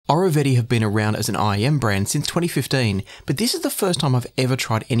Oriveti have been around as an IEM brand since 2015, but this is the first time I've ever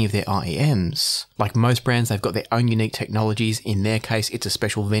tried any of their IEMs. Like most brands, they've got their own unique technologies. In their case, it's a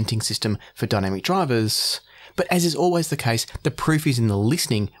special venting system for dynamic drivers. But as is always the case, the proof is in the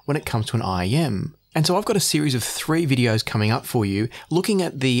listening when it comes to an IEM. And so I've got a series of 3 videos coming up for you, looking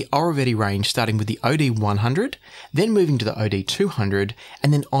at the Oriveti range starting with the OD100, then moving to the OD200,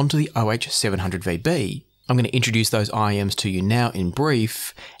 and then on to the OH700VB. I'm going to introduce those IEMs to you now in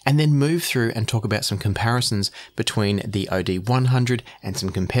brief, and then move through and talk about some comparisons between the OD100 and some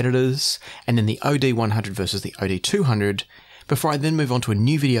competitors, and then the OD100 versus the OD200, before I then move on to a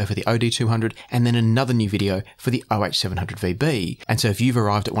new video for the OD200 and then another new video for the OH700VB. And so if you've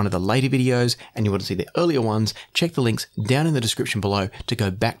arrived at one of the later videos and you want to see the earlier ones, check the links down in the description below to go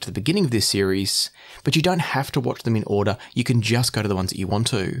back to the beginning of this series, but you don't have to watch them in order, you can just go to the ones that you want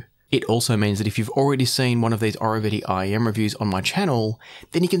to. It also means that if you've already seen one of these Oriveti IEM reviews on my channel,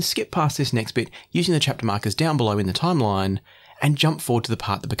 then you can skip past this next bit using the chapter markers down below in the timeline and jump forward to the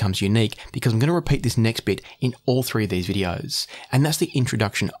part that becomes unique, because I'm going to repeat this next bit in all 3 of these videos, and that's the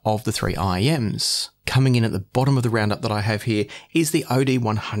introduction of the 3 IEMs. Coming in at the bottom of the roundup that I have here is the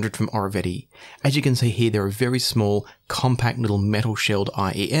OD100 from Oriveti. As you can see here, they're a very small, compact little metal shelled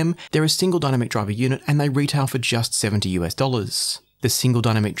IEM. They're a single dynamic driver unit and they retail for just $70 US. The single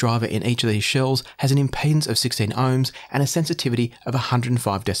dynamic driver in each of these shells has an impedance of 16 ohms and a sensitivity of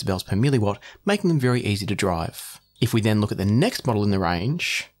 105 decibels per milliwatt, making them very easy to drive. If we then look at the next model in the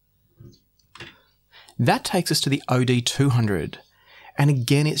range, that takes us to the OD200. And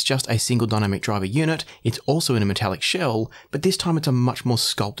again, it's just a single dynamic driver unit. It's also in a metallic shell, but this time it's a much more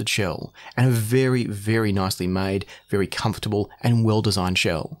sculpted shell and a very, very nicely made, very comfortable and well-designed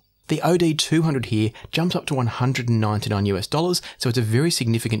shell. The OD200 here jumps up to $199 US, so it's a very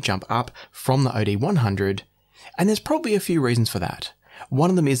significant jump up from the OD100, and there's probably a few reasons for that. One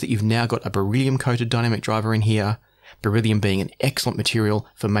of them is that you've now got a beryllium-coated dynamic driver in here, beryllium being an excellent material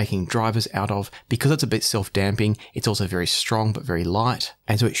for making drivers out of. Because it's a bit self-damping, it's also very strong but very light,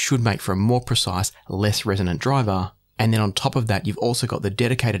 and so it should make for a more precise, less resonant driver. And then on top of that, you've also got the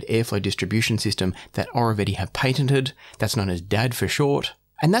dedicated airflow distribution system that Oriveti have patented, that's known as DAD for short.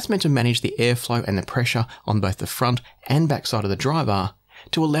 And that's meant to manage the airflow and the pressure on both the front and back side of the driver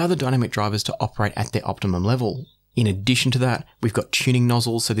to allow the dynamic drivers to operate at their optimum level. In addition to that, we've got tuning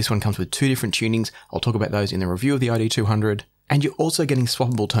nozzles, so this one comes with 2 different tunings. I'll talk about those in the review of the OD200. And you're also getting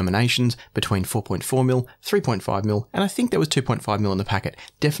swappable terminations between 4.4mm, 3.5mm, and I think there was 2.5mm in the packet,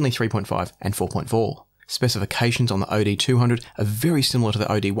 definitely 3.5 and 4.4. Specifications on the OD200 are very similar to the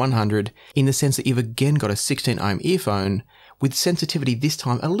OD100 in the sense that you've again got a 16 ohm earphone with sensitivity this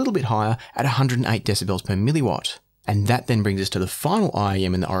time a little bit higher at 108 decibels per milliwatt. And that then brings us to the final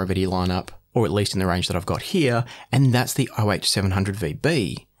IEM in the Oriveti lineup, or at least in the range that I've got here, and that's the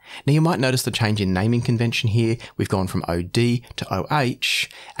OH700VB. Now you might notice the change in naming convention here. We've gone from OD to OH,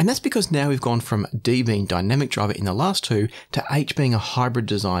 and that's because now we've gone from D being dynamic driver in the last 2 to H being a hybrid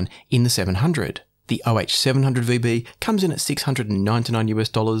design in the 700. The OH700VB comes in at $699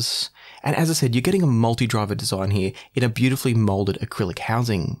 US, and as I said, you're getting a multi-driver design here in a beautifully molded acrylic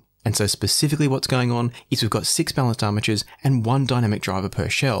housing. And so specifically what's going on is we've got 6 balanced armatures and 1 dynamic driver per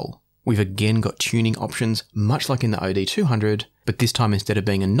shell. We've again got tuning options, much like in the OD200, but this time instead of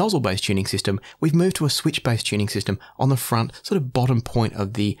being a nozzle-based tuning system, we've moved to a switch-based tuning system on the front, sort of bottom point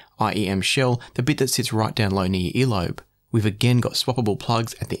of the IEM shell, the bit that sits right down low near your earlobe. We've again got swappable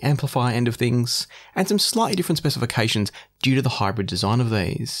plugs at the amplifier end of things, and some slightly different specifications due to the hybrid design of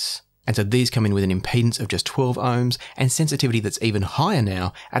these. And so these come in with an impedance of just 12 ohms and sensitivity that's even higher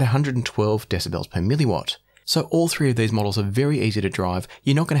now at 112 decibels per milliwatt. So all 3 of these models are very easy to drive.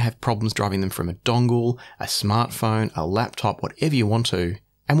 You're not going to have problems driving them from a dongle, a smartphone, a laptop, whatever you want to.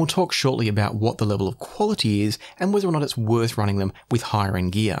 And we'll talk shortly about what the level of quality is and whether or not it's worth running them with higher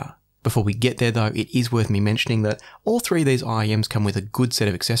end gear. Before we get there though, it is worth me mentioning that all 3 of these IEMs come with a good set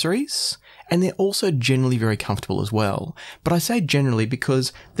of accessories, and they're also generally very comfortable as well. But I say generally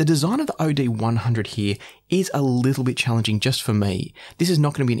because the design of the OD100 here is a little bit challenging just for me. This is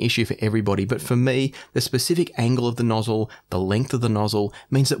not going to be an issue for everybody, but for me, the specific angle of the nozzle, the length of the nozzle,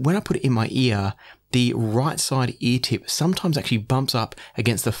 means that when I put it in my ear, the right side ear tip sometimes actually bumps up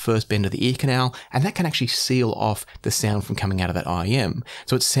against the first bend of the ear canal, and that can actually seal off the sound from coming out of that IEM.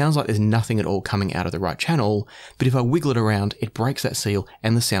 So it sounds like there's nothing at all coming out of the right channel, but if I wiggle it around, it breaks that seal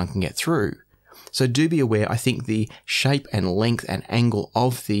and the sound can get through. So do be aware, I think the shape and length and angle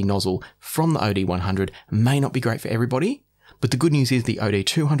of the nozzle from the OD100 may not be great for everybody, but the good news is the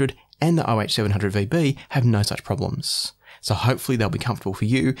OD200 and the OH700VB have no such problems. So hopefully they'll be comfortable for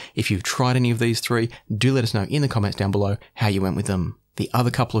you. If you've tried any of these 3, do let us know in the comments down below how you went with them. The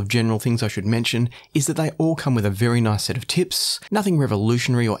other couple of general things I should mention is that they all come with a very nice set of tips, nothing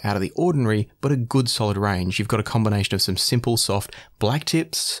revolutionary or out of the ordinary, but a good solid range. You've got a combination of some simple, soft black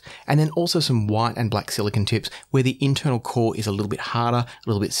tips, and then also some white and black silicon tips where the internal core is a little bit harder, a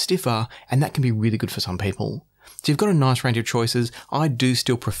little bit stiffer, and that can be really good for some people. So you've got a nice range of choices. I do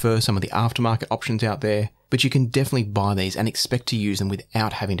still prefer some of the aftermarket options out there, but you can definitely buy these and expect to use them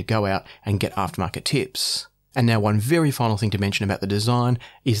without having to go out and get aftermarket tips. And now one very final thing to mention about the design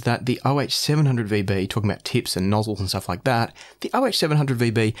is that the OH700VB, talking about tips and nozzles and stuff like that, the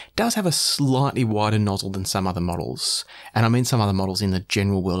OH700VB does have a slightly wider nozzle than some other models. And I mean some other models in the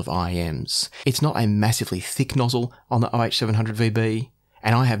general world of IEMs. It's not a massively thick nozzle on the OH700VB,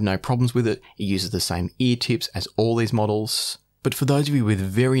 and I have no problems with it. It uses the same ear tips as all these models. But for those of you with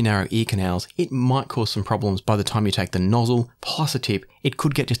very narrow ear canals, it might cause some problems by the time you take the nozzle plus a tip. It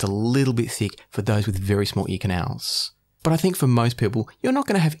could get just a little bit thick for those with very small ear canals. But I think for most people, you're not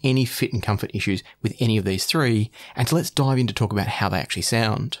going to have any fit and comfort issues with any of these three, and so let's dive in to talk about how they actually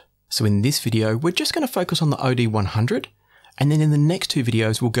sound. So in this video, we're just going to focus on the OD100, and then in the next two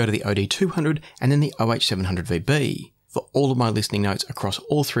videos, we'll go to the OD200 and then the OH700VB. For all of my listening notes across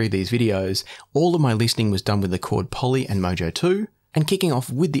all three of these videos, all of my listening was done with the Chord Poly and Mojo 2, and kicking off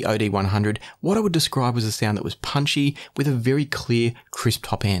with the OD100, what I would describe as a sound that was punchy with a very clear, crisp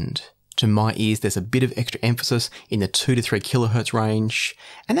top end. To my ears, there's a bit of extra emphasis in the 2 to 3 kHz range,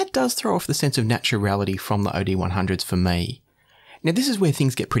 and that does throw off the sense of naturality from the OD100s for me. Now this is where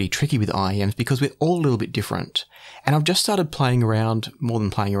things get pretty tricky with IEMs because we're all a little bit different. And I've just started playing around, more than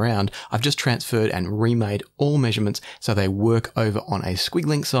playing around, I've just transferred and remade all measurements so they work over on a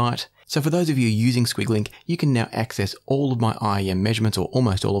SquigLink site. So for those of you using SquigLink, you can now access all of my IEM measurements, or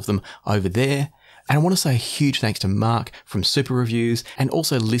almost all of them, over there. And I want to say a huge thanks to Mark from Super Reviews, and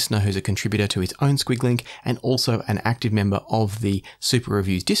also Listener, who's a contributor to his own SquigLink and also an active member of the Super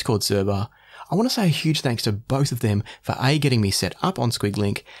Reviews Discord server. I want to say a huge thanks to both of them for getting me set up on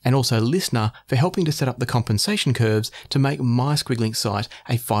SquigLink, and also Listener for helping to set up the compensation curves to make my SquigLink site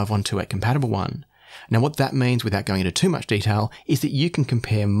a 5128 compatible one. Now what that means, without going into too much detail, is that you can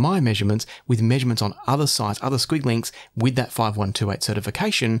compare my measurements with measurements on other sites, other SquigLinks with that 5128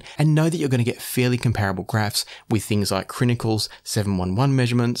 certification, and know that you're going to get fairly comparable graphs with things like Crinical's 711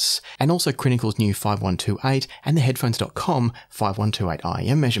 measurements, and also Crinical's new 5128 and the headphones.com 5128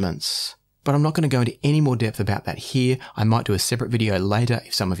 IEM measurements. But I'm not going to go into any more depth about that here. I might do a separate video later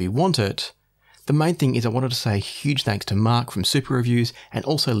if some of you want it. The main thing is I wanted to say a huge thanks to Mark from Super Reviews, and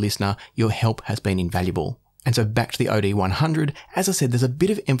also Listener. Your help has been invaluable. And so back to the OD100, as I said, there's a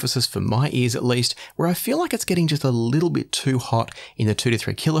bit of emphasis for my ears at least, where I feel like it's getting just a little bit too hot in the 2 to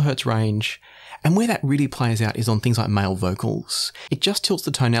 3 kHz range. And where that really plays out is on things like male vocals. It just tilts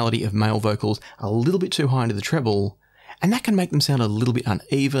the tonality of male vocals a little bit too high into the treble, and that can make them sound a little bit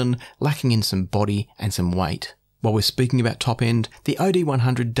uneven, lacking in some body and some weight. While we're speaking about top end, the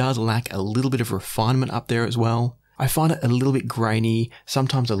OD100 does lack a little bit of refinement up there as well. I find it a little bit grainy,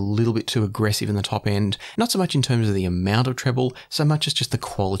 sometimes a little bit too aggressive in the top end, not so much in terms of the amount of treble, so much as just the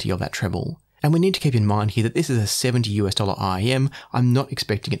quality of that treble. And we need to keep in mind here that this is a $70 IEM. I'm not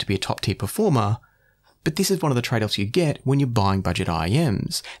expecting it to be a top tier performer, but this is one of the trade-offs you get when you're buying budget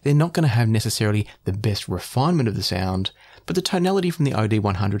IEMs. They're not going to have necessarily the best refinement of the sound, but the tonality from the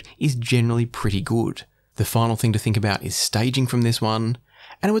OD100 is generally pretty good. The final thing to think about is staging from this one,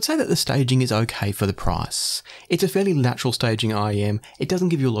 and I would say that the staging is okay for the price. It's a fairly natural staging IEM. It doesn't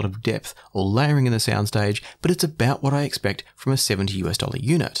give you a lot of depth or layering in the soundstage, but it's about what I expect from a $70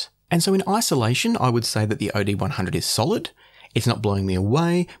 unit. And so in isolation, I would say that the OD100 is solid. It's not blowing me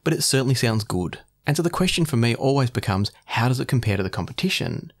away, but it certainly sounds good. And so the question for me always becomes, how does it compare to the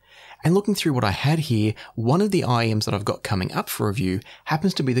competition? And looking through what I had here, one of the IEMs that I've got coming up for review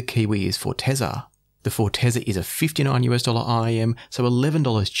happens to be the Kiwi is Forteza. The Forteza is a $59 IEM, so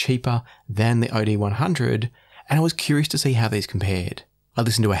 $11 cheaper than the OD100, and I was curious to see how these compared. I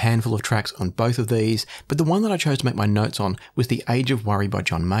listened to a handful of tracks on both of these, but the one that I chose to make my notes on was The Age of Worry by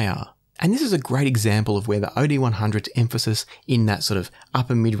John Mayer. And this is a great example of where the OD100's emphasis in that sort of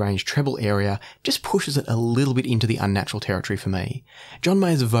upper mid-range treble area just pushes it a little bit into the unnatural territory for me. John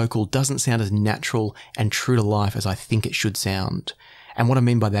Mayer's vocal doesn't sound as natural and true to life as I think it should sound. And what I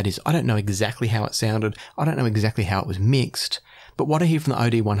mean by that is I don't know exactly how it sounded, I don't know exactly how it was mixed, but what I hear from the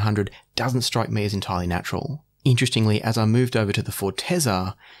OD100 doesn't strike me as entirely natural. Interestingly, as I moved over to the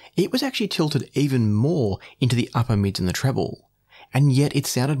Forteza, it was actually tilted even more into the upper mids and the treble, and yet it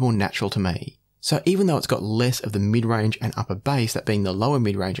sounded more natural to me. So even though it's got less of the mid-range and upper bass, that being the lower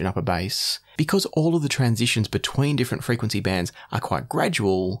mid-range and upper bass, because all of the transitions between different frequency bands are quite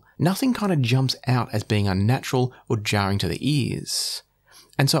gradual, nothing kind of jumps out as being unnatural or jarring to the ears.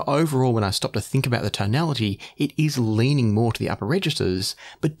 And so overall, when I stop to think about the tonality, it is leaning more to the upper registers,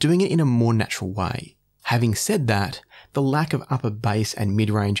 but doing it in a more natural way. Having said that, the lack of upper bass and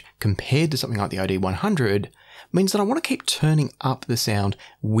mid-range compared to something like the OD100 means that I want to keep turning up the sound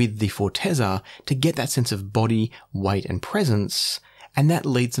with the Forteza to get that sense of body, weight and presence, and that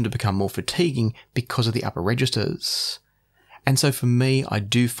leads them to become more fatiguing because of the upper registers. And so for me, I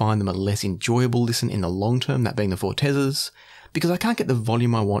do find them a less enjoyable listen in the long term, that being the Fortezas, because I can't get the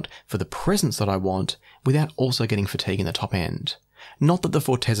volume I want for the presence that I want without also getting fatigue in the top end. Not that the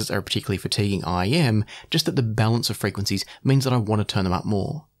Fortezas are a particularly fatiguing IEM, just that the balance of frequencies means that I want to turn them up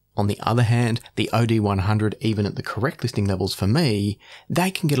more. On the other hand, the OD100, even at the correct listening levels for me,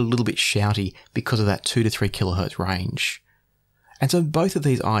 they can get a little bit shouty because of that 2 to 3 kHz range. And so both of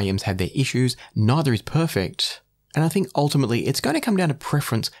these IEMs have their issues, neither is perfect, and I think ultimately it's going to come down to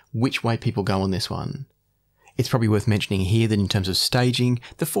preference which way people go on this one. It's probably worth mentioning here that in terms of staging,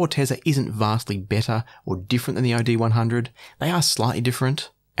 the Forteza isn't vastly better or different than the OD100. They are slightly different,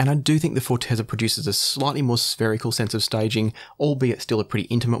 and I do think the Forteza produces a slightly more spherical sense of staging, albeit still a pretty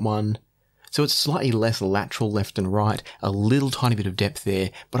intimate one. So it's slightly less lateral left and right, a little tiny bit of depth there,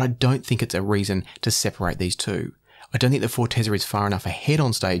 but I don't think it's a reason to separate these two. I don't think the Forteza is far enough ahead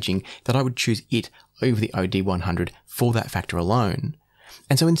on staging that I would choose it over the OD100 for that factor alone.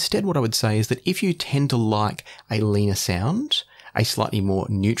 And so instead what I would say is that if you tend to like a leaner sound, a slightly more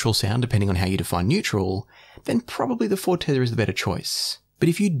neutral sound depending on how you define neutral, then probably the Forteza is the better choice. But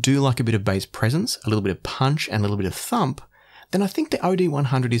if you do like a bit of bass presence, a little bit of punch and a little bit of thump, then I think the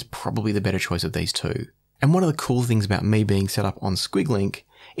OD100 is probably the better choice of these two. And one of the cool things about me being set up on SquigLink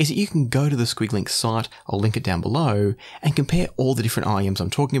is that you can go to the SquigLink site, I'll link it down below, and compare all the different IEMs I'm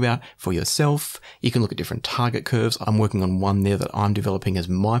talking about for yourself. You can look at different target curves. I'm working on one there that I'm developing as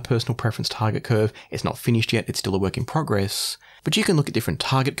my personal preference target curve. It's not finished yet, it's still a work in progress. But you can look at different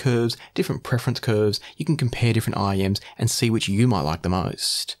target curves, different preference curves, you can compare different IEMs and see which you might like the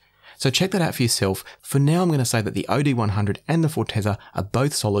most. So check that out for yourself. For now, I'm going to say that the OD100 and the Forteza are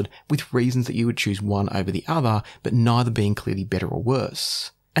both solid with reasons that you would choose one over the other, but neither being clearly better or worse.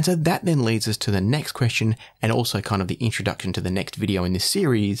 And so that then leads us to the next question and also kind of the introduction to the next video in this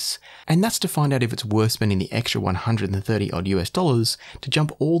series. And that's to find out if it's worth spending the extra 130 odd US dollars to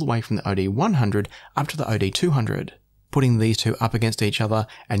jump all the way from the OD100 up to the OD200. Putting these two up against each other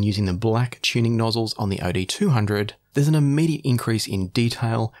and using the black tuning nozzles on the OD200, there's an immediate increase in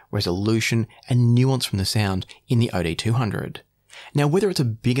detail, resolution, and nuance from the sound in the OD200. Now, whether it's a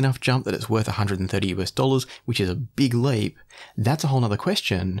big enough jump that it's worth 130 US dollars, which is a big leap, that's a whole nother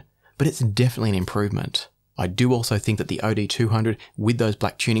question, but it's definitely an improvement. I do also think that the OD200 with those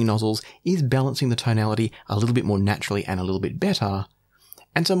black tuning nozzles is balancing the tonality a little bit more naturally and a little bit better.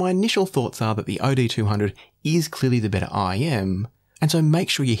 And so my initial thoughts are that the OD200 is clearly the better IEM, and so make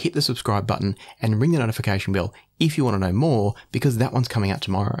sure you hit the subscribe button and ring the notification bell if you want to know more, because that one's coming out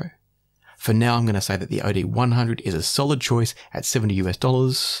tomorrow. For now, I'm going to say that the OD100 is a solid choice at 70 US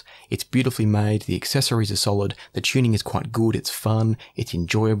dollars. It's beautifully made, the accessories are solid, the tuning is quite good, it's fun, it's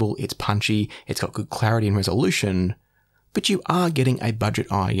enjoyable, it's punchy, it's got good clarity and resolution, but you are getting a budget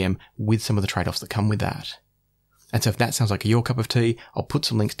IEM with some of the trade-offs that come with that. And so if that sounds like your cup of tea, I'll put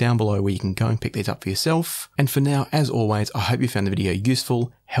some links down below where you can go and pick these up for yourself. And for now, as always, I hope you found the video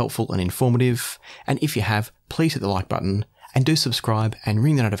useful, helpful and informative. And if you have, please hit the like button and do subscribe and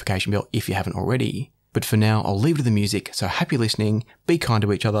ring the notification bell if you haven't already. But for now, I'll leave it to the music, so happy listening, be kind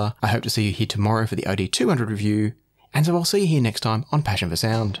to each other. I hope to see you here tomorrow for the OD200 review, and so I'll see you here next time on Passion for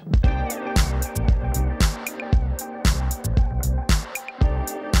Sound.